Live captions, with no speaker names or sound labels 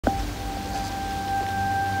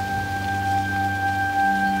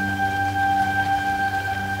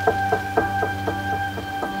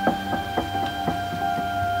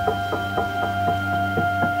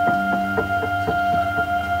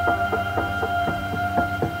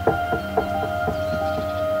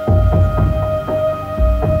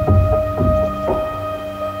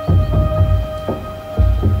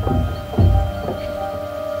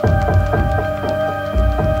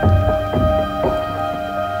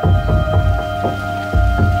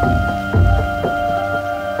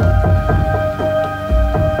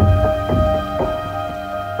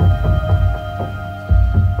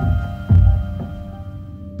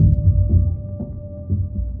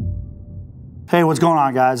Hey, what's going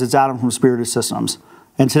on, guys? It's Adam from Spiritus Systems.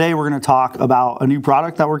 And today we're going to talk about a new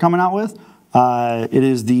product that we're coming out with. It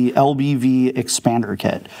is the LBV Expander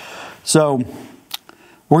Kit. So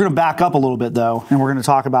we're going to back up a little bit, though, and we're going to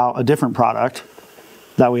talk about a different product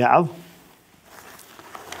that we have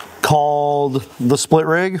called the Split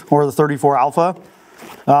Rig, or the 34 Alpha.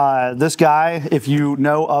 This guy, if you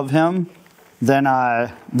know of him, then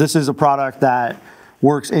this is a product that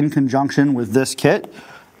works in conjunction with this kit.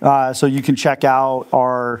 So you can check out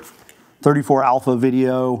our 34 Alpha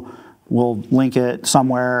video. We'll link it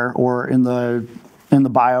somewhere or in the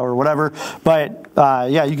bio or whatever. But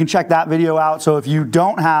yeah, you can check that video out. So if you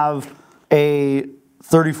don't have a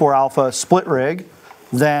 34 Alpha split rig,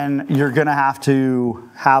 then you're gonna have to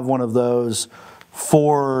have one of those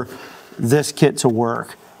for this kit to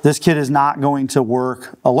work. This kit is not going to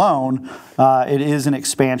work alone. It is an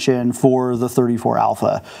expansion for the 34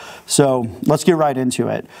 Alpha. So let's get right into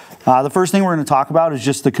it. The first thing we're going to talk about is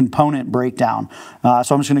just the component breakdown.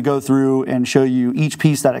 So I'm just going to go through and show you each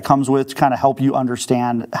piece that it comes with to kind of help you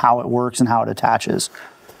understand how it works and how it attaches.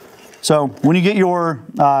 So when you get your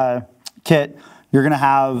kit, you're going to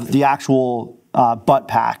have the actual butt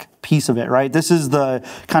pack piece of it, right? This is the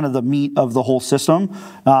kind of the meat of the whole system,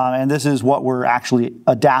 and this is what we're actually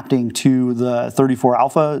adapting to the 34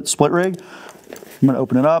 Alpha split rig. I'm going to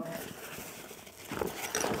open it up,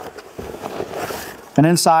 and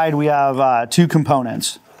inside we have two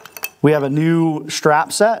components. We have a new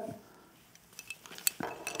strap set.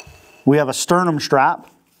 We have a sternum strap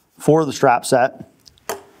for the strap set,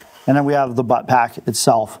 and then we have the butt pack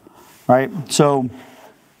itself, right? So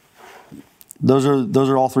those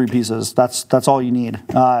are all three pieces. That's all you need.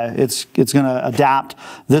 It's going to adapt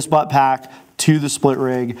this butt pack to the split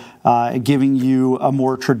rig, giving you a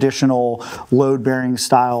more traditional load-bearing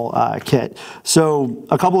style kit. So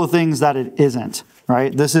a couple of things that it isn't,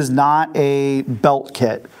 right? This is not a belt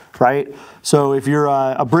kit, right? So if you're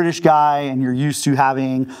a British guy and you're used to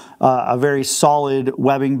having a very solid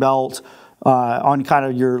webbing belt on kind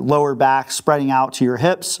of your lower back spreading out to your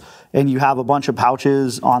hips, and you have a bunch of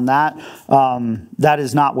pouches on that, that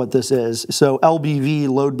is not what this is. So LBV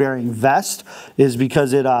load-bearing vest is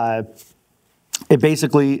because it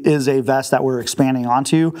basically is a vest that we're expanding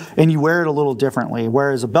onto, and you wear it a little differently.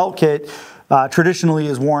 Whereas a belt kit traditionally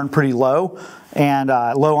is worn pretty low and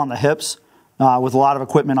low on the hips with a lot of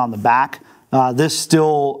equipment on the back. This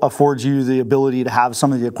still affords you the ability to have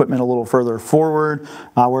some of the equipment a little further forward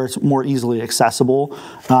where it's more easily accessible,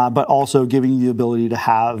 but also giving you the ability to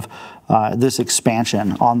have this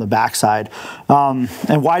expansion on the backside.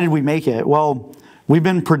 And why did we make it? Well, we've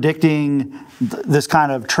been predicting this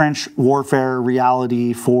kind of trench warfare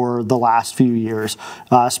reality for the last few years.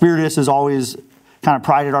 Spiritus has always kind of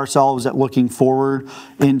prided ourselves at looking forward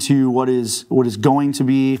into what is going to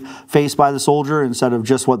be faced by the soldier instead of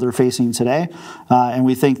just what they're facing today. And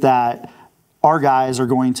we think that our guys are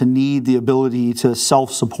going to need the ability to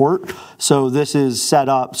self-support. So this is set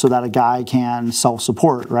up so that a guy can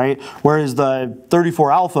self-support, right? Whereas the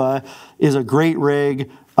 34 Alpha is a great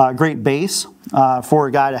rig, great base for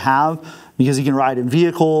a guy to have, because he can ride in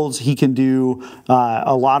vehicles, he can do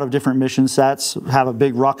a lot of different mission sets, have a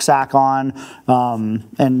big rucksack on,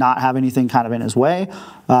 and not have anything kind of in his way.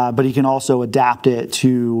 But he can also adapt it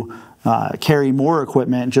to carry more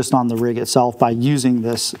equipment just on the rig itself by using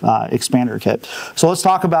this expander kit. So let's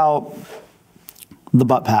talk about the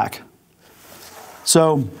butt pack.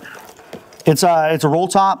 So it's a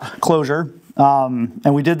Rolltop closure.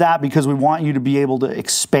 And we did that because we want you to be able to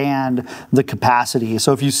expand the capacity.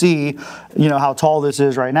 So if you see, you know, how tall this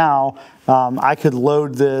is right now, I could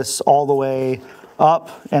load this all the way up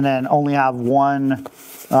and then only have one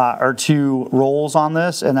or two rolls on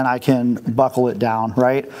this, and then I can buckle it down,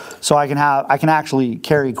 right? So I can actually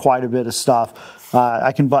carry quite a bit of stuff.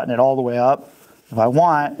 I can button it all the way up if I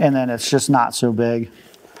want, and then it's just not so big.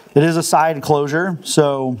 It is a side closure,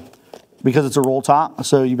 so because it's a roll top,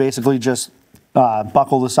 so you basically just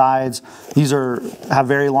buckle the sides. These have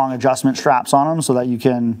very long adjustment straps on them so that you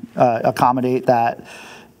can accommodate that,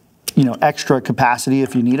 you know, extra capacity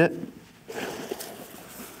if you need it.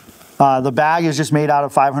 The bag is just made out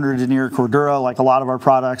of 500 denier Cordura, like a lot of our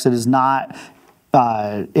products. It is not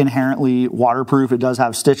inherently waterproof. It does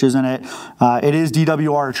have stitches in it. It is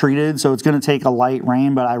DWR treated, so it's going to take a light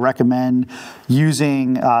rain, but I recommend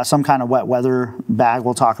using some kind of wet weather bag.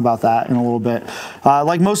 We'll talk about that in a little bit.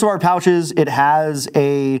 Like most of our pouches, it has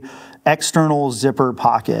a external zipper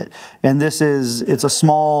pocket, and it's a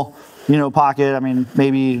small, you know, pocket. I mean,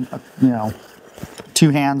 maybe, you know, 2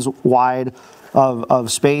 hands wide. of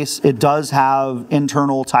space. It does have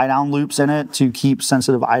internal tie-down loops in it to keep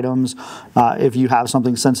sensitive items if you have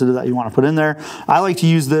something sensitive that you want to put in there. I like to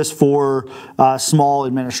use this for small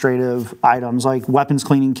administrative items like weapons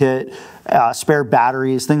cleaning kit, spare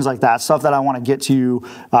batteries, things like that, stuff that I want to get to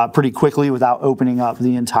pretty quickly without opening up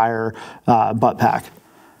the entire butt pack.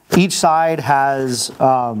 Each side has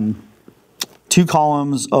 2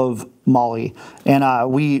 columns of Molle,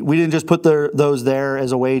 and we didn't just put those there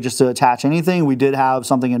as a way just to attach anything. We did have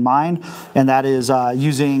something in mind, and that is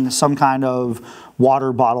using some kind of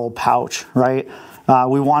water bottle pouch, right?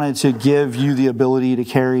 We wanted to give you the ability to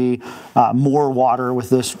carry more water with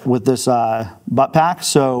this butt pack,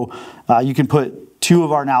 so you can put 2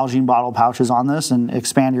 of our Nalgene bottle pouches on this and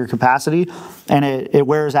expand your capacity, and it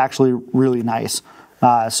wears actually really nice.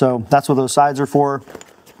 So that's what those sides are for.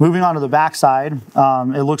 Moving on to the back side,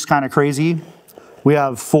 it looks kind of crazy. We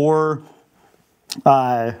have 4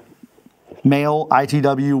 male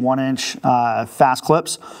ITW 1-inch fast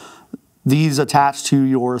clips. These attach to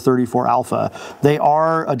your 34 Alpha. They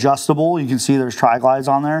are adjustable. You can see there's tri-glides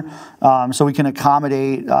on there. So we can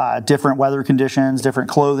accommodate different weather conditions, different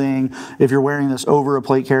clothing. If you're wearing this over a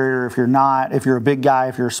plate carrier, if you're not, if you're a big guy,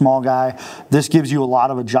 if you're a small guy, this gives you a lot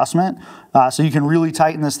of adjustment. So you can really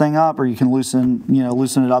tighten this thing up, or you can loosen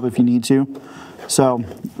it up if you need to. So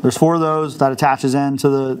there's 4 of those that attaches into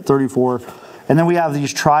the 34. And then we have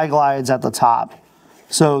these tri-glides at the top.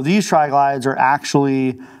 So these tri-glides are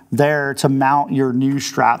actually there to mount your new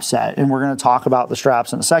strap set. And we're going to talk about the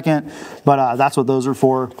straps in a second, but that's what those are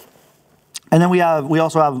for. And then we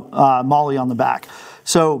also have Molle on the back.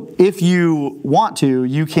 So if you want to,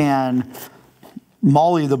 you can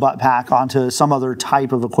Molle the butt pack onto some other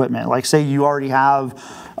type of equipment. Like say you already have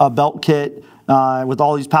a belt kit with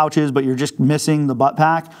all these pouches, but you're just missing the butt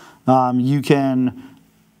pack. You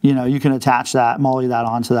can attach that, Molle that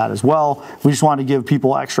onto that as well. We just wanted to give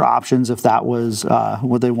people extra options if that was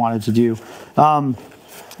what they wanted to do. I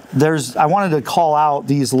wanted to call out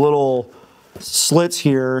these little slits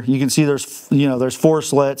here. You can see there's 4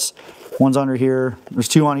 slits. One's under here. There's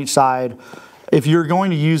 2 on each side. If you're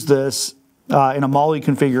going to use this in a Molle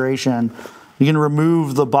configuration, you can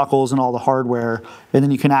remove the buckles and all the hardware, and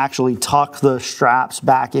then you can actually tuck the straps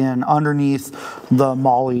back in underneath the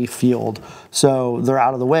Molle field. So they're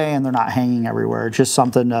out of the way and they're not hanging everywhere. Just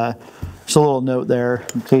something just a little note there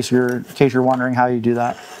in case you're wondering how you do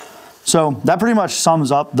that. So that pretty much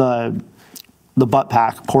sums up the butt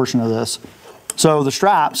pack portion of this. So the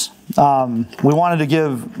straps, we wanted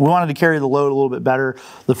to carry the load a little bit better.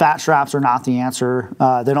 The fat straps are not the answer.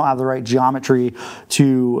 They don't have the right geometry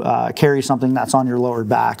to carry something that's on your lower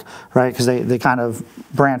back, right? Because they kind of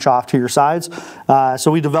branch off to your sides. So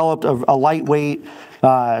we developed a lightweight,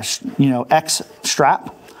 X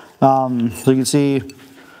strap. So you can see,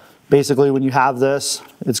 basically, when you have this,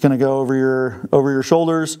 it's going to go over your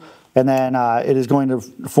shoulders, and then it is going to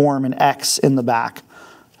form an X in the back.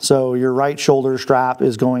 So your right shoulder strap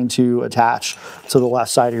is going to attach to the left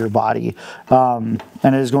side of your body. And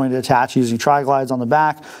it is going to attach using tri-glides on the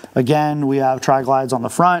back. Again, we have tri-glides on the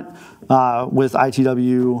front with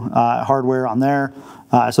ITW hardware on there.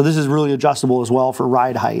 So this is really adjustable as well for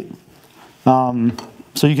ride height.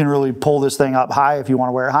 So you can really pull this thing up high if you want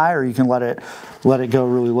to wear it high, or you can let it go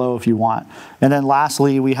really low if you want. And then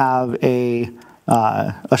lastly, we have a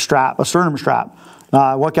sternum strap.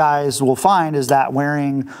 What guys will find is that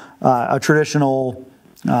wearing a traditional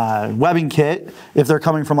webbing kit, if they're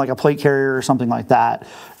coming from like a plate carrier or something like that,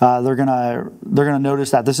 they're gonna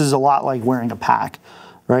notice that this is a lot like wearing a pack,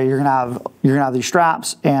 right? You're gonna have these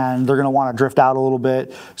straps, and they're gonna want to drift out a little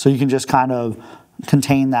bit, so you can just kind of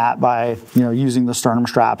contain that by using the sternum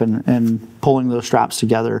strap and pulling those straps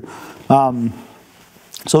together.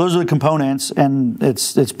 So those are the components, and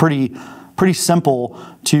it's pretty simple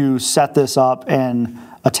to set this up and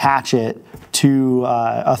attach it to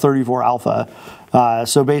a 34 Alpha.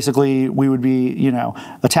 So basically, we would be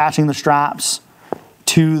attaching the straps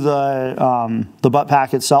to the butt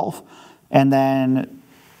pack itself, and then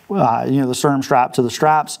the sternum strap to the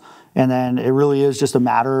straps, and then it really is just a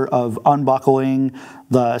matter of unbuckling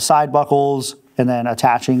the side buckles and then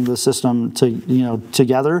attaching the system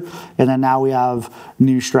together, and then now we have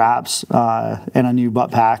new straps and a new butt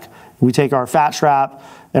pack. We take our fat strap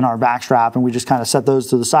and our back strap, and we just kind of set those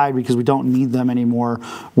to the side because we don't need them anymore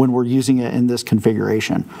when we're using it in this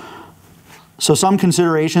configuration. So some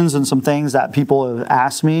considerations and some things that people have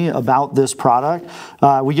asked me about this product.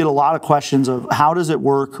 We get a lot of questions of how does it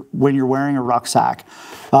work when you're wearing a rucksack?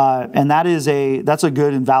 And that's a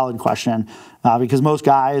good and valid question because most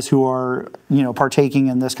guys who are partaking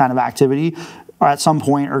in this kind of activity at some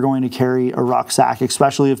point are going to carry a rucksack,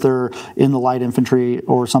 especially if they're in the light infantry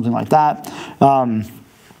or something like that.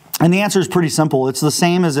 And the answer is pretty simple. It's the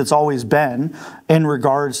same as it's always been in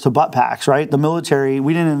regards to butt packs, right? The military,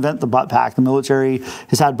 we didn't invent the butt pack. The military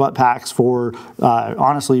has had butt packs for,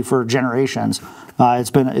 honestly, for generations.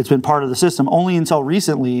 It's been part of the system. Only until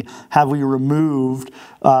recently have we removed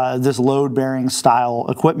this load-bearing style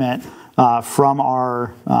equipment from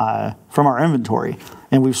our inventory,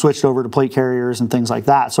 and we've switched over to plate carriers and things like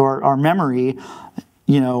that. So our memory,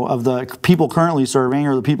 of the people currently serving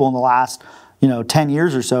or the people in the last 10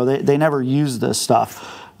 years or so, they never use this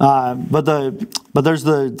stuff. But there's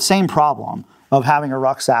the same problem of having a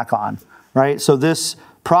rucksack on, right? So this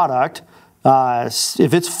product,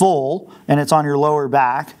 if it's full and it's on your lower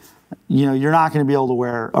back, you're not going to be able to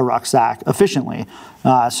wear a rucksack efficiently.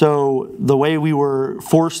 So the way we were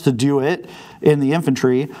forced to do it in the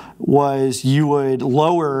infantry was you would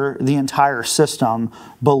lower the entire system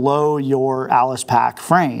below your Alice pack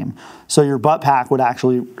frame. So your butt pack would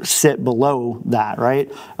actually sit below that,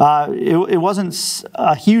 right? It wasn't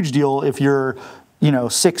a huge deal if you're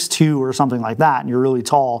 6'2" or something like that, and you're really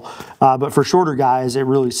tall. But for shorter guys, it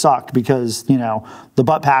really sucked because, the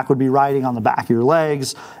butt pack would be riding on the back of your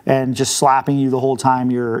legs and just slapping you the whole time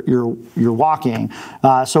you're walking.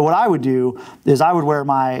 So what I would do is I would wear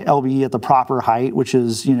my LBE at the proper height, which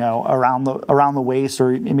is, around the waist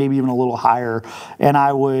or maybe even a little higher. And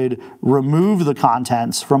I would remove the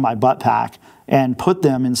contents from my butt pack and put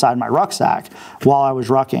them inside my rucksack while I was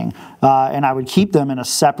rucking. And I would keep them in a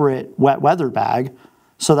separate wet weather bag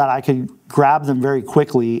so that I could grab them very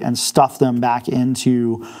quickly and stuff them back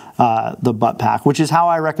into the butt pack, which is how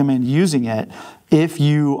I recommend using it if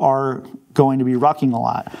you are going to be rucking a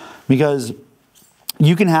lot. Because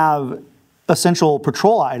you can have essential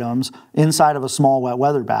patrol items inside of a small wet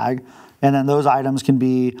weather bag, and then those items can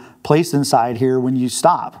be placed inside here when you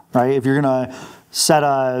stop, right? If you're gonna set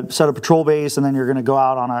a patrol base and then you're going to go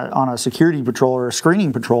out on a security patrol or a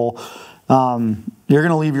screening patrol, you're going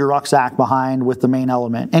to leave your rucksack behind with the main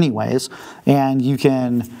element anyways, and you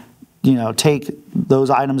can take those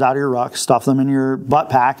items out of your ruck, stuff them in your butt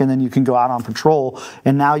pack, and then you can go out on patrol,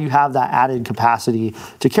 and now you have that added capacity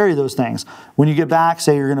to carry those things. When you get back,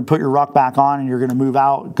 say you're going to put your ruck back on and you're going to move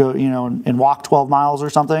out, go and walk 12 miles or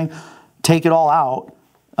something, take it all out,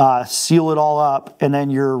 seal it all up, and then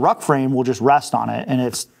your ruck frame will just rest on it, and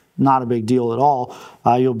it's not a big deal at all.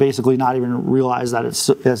 You'll basically not even realize that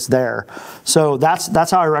it's there. So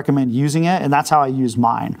that's how I recommend using it, and that's how I use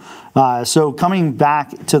mine. So coming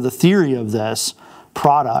back to the theory of this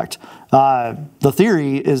product, the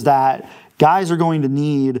theory is that guys are going to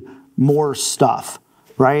need more stuff,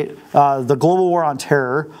 right? The global war on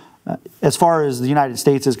terror, as far as the United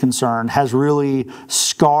States is concerned, has really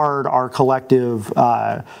scarred our collective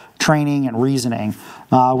training and reasoning.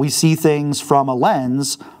 We see things from a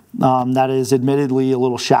lens that is admittedly a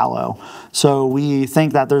little shallow. So we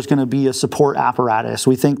think that there's going to be a support apparatus.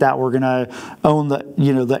 We think that we're going to own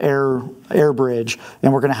the air bridge,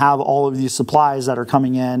 and we're going to have all of these supplies that are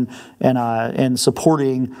coming in and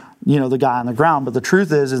supporting the guy on the ground. But the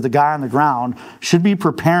truth is the guy on the ground should be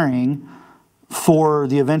preparing for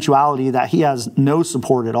the eventuality that he has no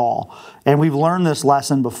support at all. And we've learned this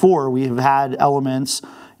lesson before. We have had elements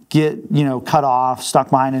get cut off, stuck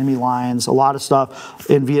behind enemy lines, a lot of stuff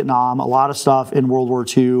in Vietnam, a lot of stuff in World War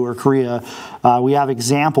II or Korea. We have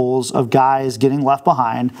examples of guys getting left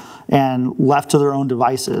behind and left to their own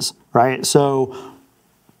devices, right? So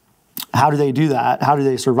how do they do that? How do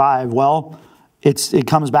they survive? Well, it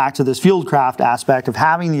comes back to this fieldcraft aspect of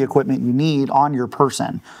having the equipment you need on your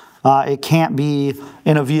person. It can't be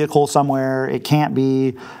in a vehicle somewhere. It can't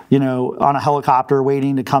be, on a helicopter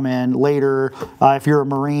waiting to come in later. If you're a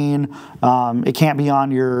Marine, it can't be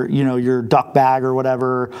on your duck bag or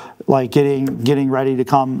whatever, like getting ready to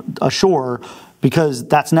come ashore, because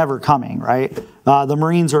that's never coming, right? The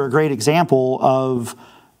Marines are a great example of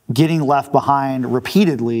getting left behind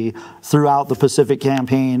repeatedly throughout the Pacific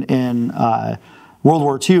campaign in World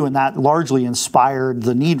War II, and that largely inspired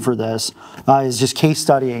the need for this, is just case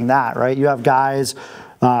studying that, right? You have guys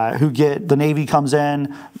the Navy comes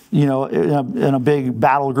in, in a big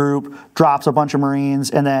battle group, drops a bunch of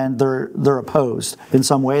Marines, and then they're opposed in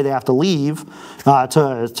some way. They have to leave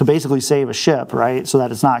to basically save a ship, right? So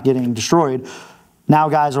that it's not getting destroyed. Now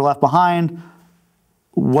guys are left behind.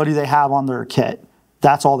 What do they have on their kit?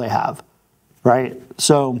 That's all they have, right?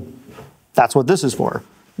 So that's what this is for.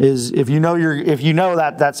 Is if you know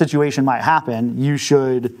that situation might happen, you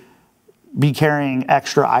should be carrying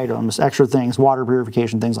extra items, extra things, water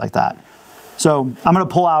purification, things like that. So I'm going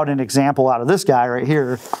to pull out an example out of this guy right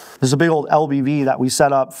here. There's a big old LBV that we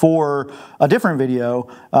set up for a different video.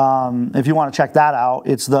 If you want to check that out,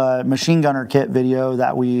 it's the machine gunner kit video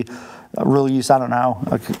that we released, I don't know,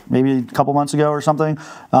 maybe a couple months ago or something.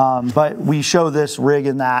 But we show this rig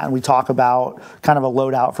in that, and we talk about kind of a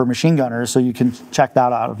loadout for machine gunners, so you can check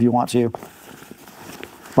that out if you want to.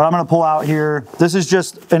 What I'm going to pull out here, this is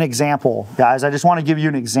just an example, guys. I just want to give you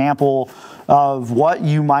an example of what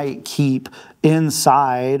you might keep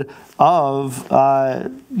inside of,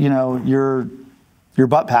 you know, your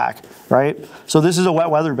butt pack, right? So this is a wet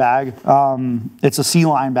weather bag. It's a sea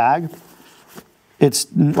line bag. It's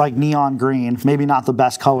like neon green, maybe not the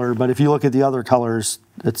best color, but if you look at the other colors,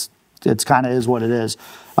 it's kind of is what it is.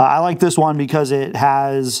 I like this one because it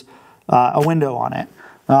has a window on it.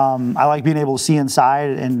 I like being able to see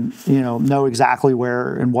inside and, you know exactly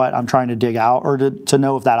where and what I'm trying to dig out, or to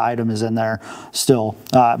know if that item is in there still.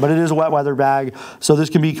 But it is a wet weather bag, so this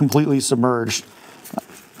can be completely submerged.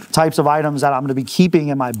 Types of items that I'm going to be keeping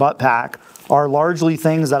in my butt pack are largely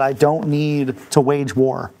things that I don't need to wage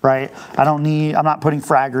war, right? I'm not putting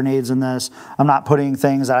frag grenades in this. I'm not putting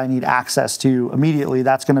things that I need access to immediately.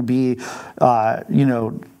 That's going to be, you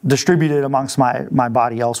know, distributed amongst my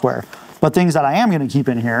body elsewhere. But things that I am going to keep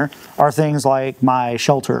in here are things like my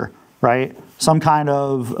shelter, right? Some kind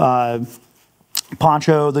of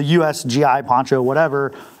poncho, the US GI poncho,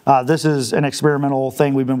 whatever. This is an experimental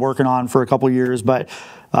thing we've been working on for a couple years, but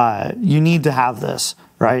you need to have this,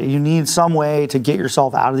 right? You need some way to get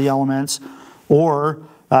yourself out of the elements, or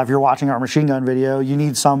if you're watching our machine gun video, you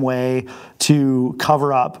need some way to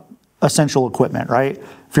cover up essential equipment, right?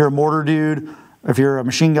 If you're a mortar dude, if you're a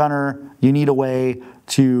machine gunner, you need a way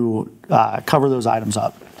to cover those items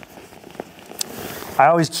up. I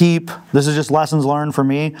always keep, this is just lessons learned for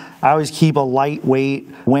me, I always keep a lightweight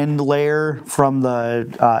wind layer from the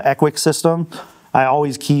Equic system. I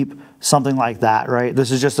always keep something like that, right?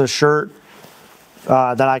 This is just a shirt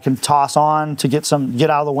that I can toss on to get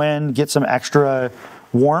out of the wind, get some extra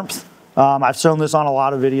warmth. I've shown this on a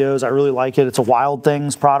lot of videos. I really like it. It's a Wild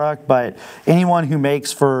Things product, but anyone who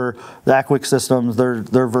makes for the Equic systems,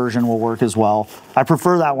 their version will work as well. I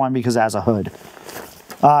prefer that one because it has a hood.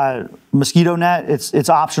 Mosquito net, it's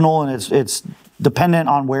optional, and it's dependent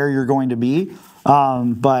on where you're going to be,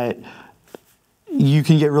 but you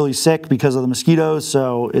can get really sick because of the mosquitoes,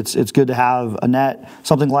 so it's good to have a net,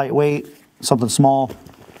 something lightweight, something small.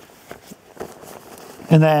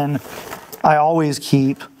 And then I always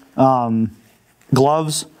keep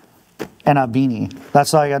gloves and a beanie.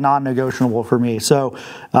 That's like a non-negotiable for me. So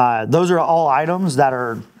those are all items that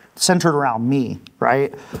are centered around me,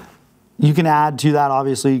 right? You can add to that,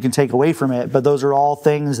 obviously, you can take away from it, but those are all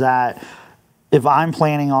things that if I'm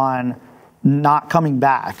planning on not coming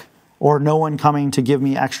back or no one coming to give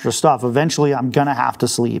me extra stuff, eventually I'm gonna have to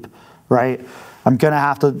sleep, right? I'm gonna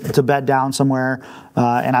have to bed down somewhere,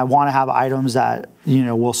 and I wanna have items that, you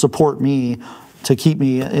know, will support me to keep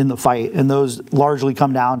me in the fight. And those largely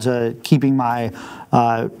come down to keeping my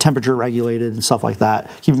temperature regulated and stuff like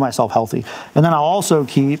that, keeping myself healthy. And then I'll also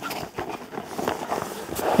keep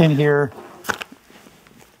in here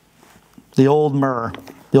the old MRE,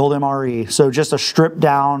 the old MRE. So just a stripped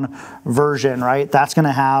down version, right? That's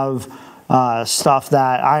gonna have stuff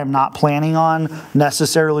that I am not planning on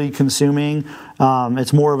necessarily consuming.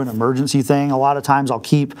 It's more of an emergency thing. A lot of times I'll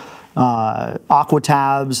keep aqua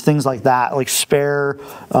tabs, things like that, like spare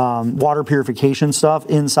water purification stuff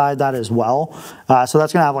inside that as well. So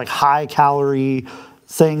that's gonna have like high calorie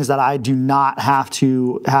things that I do not have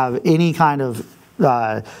to have any kind of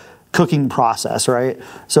cooking process, right?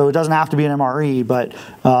 So it doesn't have to be an MRE, but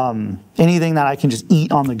anything that I can just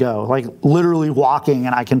eat on the go, like literally walking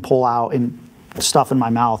and I can pull out and stuff in my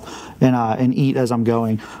mouth and eat as I'm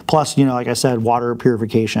going. Plus, you know, like I said, water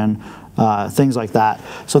purification, things like that.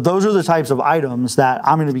 So those are the types of items that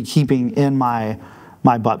I'm gonna be keeping in my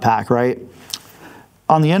butt pack, right?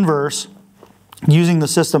 On the inverse, using the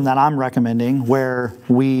system that I'm recommending, where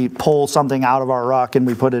we pull something out of our ruck and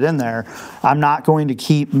we put it in there, I'm not going to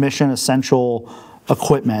keep mission essential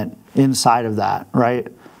equipment inside of that, right?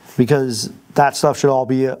 Because that stuff should all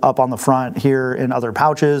be up on the front here in other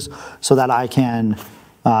pouches so that I can,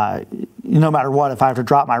 no matter what, if I have to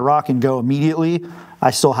drop my ruck and go immediately, I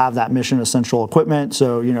still have that mission essential equipment.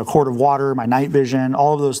 So, you know, quart of water, my night vision,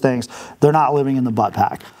 all of those things, they're not living in the butt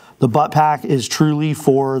pack. The butt pack is truly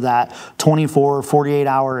for that 24, 48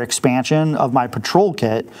 hour expansion of my patrol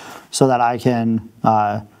kit so that I can,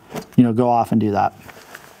 you know, go off and do that.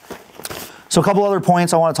 So a couple other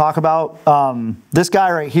points I want to talk about. This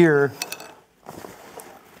guy right here,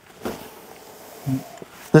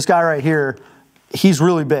 he's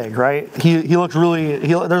really big, right? He looks really,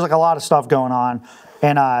 there's like a lot of stuff going on.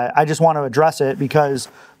 And I just want to address it because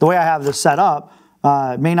the way I have this set up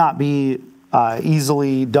may not be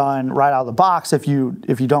easily done right out of the box if you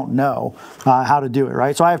don't know how to do it,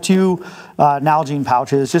 right? So I have two Nalgene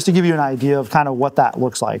pouches just to give you an idea of kind of what that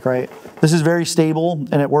looks like, right? This is very stable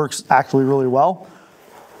and it works actually really well.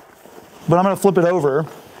 But I'm going to flip it over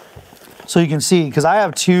so you can see, because I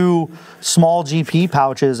have two small GP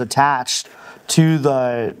pouches attached to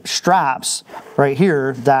the straps right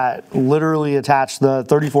here that literally attach the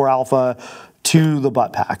 34 Alpha to the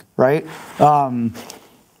butt pack, right?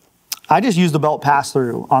 I just use the belt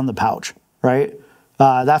pass-through on the pouch, right?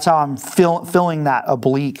 That's how I'm filling that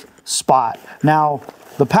oblique spot. Now,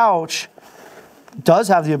 the pouch does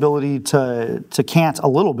have the ability to cant a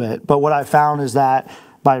little bit, but what I found is that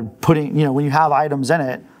by putting, when you have items in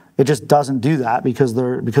it, it just doesn't do that because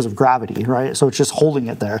of gravity, right? So it's just holding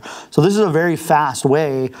it there. So this is a very fast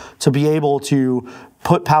way to be able to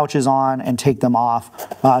put pouches on and take them off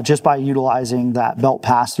just by utilizing that belt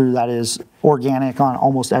pass-through that is organic on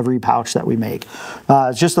almost every pouch that we make.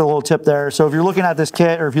 It's just a little tip there. So if you're looking at this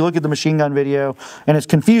kit or if you look at the machine gun video and it's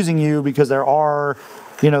confusing you because there are,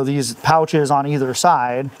 these pouches on either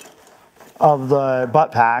side of the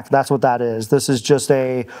butt pack, that's what that is. This is just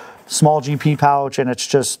a small GP pouch and it's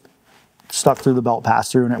just stuck through the belt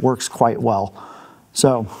pass-through and it works quite well.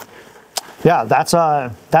 So yeah, that's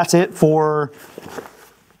it for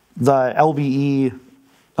the LBE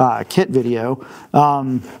kit video.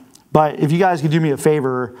 But if you guys could do me a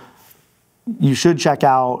favor, you should check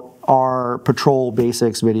out our patrol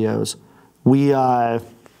basics videos. We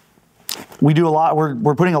do a lot,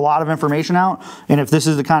 we're putting a lot of information out, and if this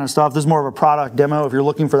is the kind of stuff, this is more of a product demo. If you're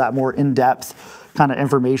looking for that more in-depth kind of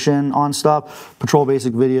information on stuff, patrol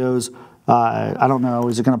basic videos, I don't know,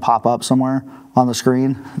 is it gonna pop up somewhere on the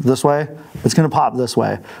screen this way? It's gonna pop this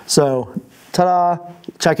way. So, ta-da,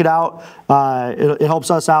 check it out. It helps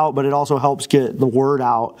us out, but it also helps get the word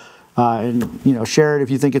out, and share it if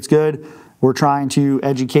you think it's good. We're trying to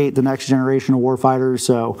educate the next generation of warfighters,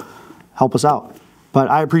 so help us out. But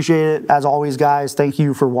I appreciate it, as always, guys. Thank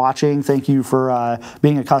you for watching. Thank you for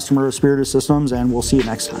being a customer of Spiritus Systems, and we'll see you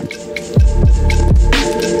next time.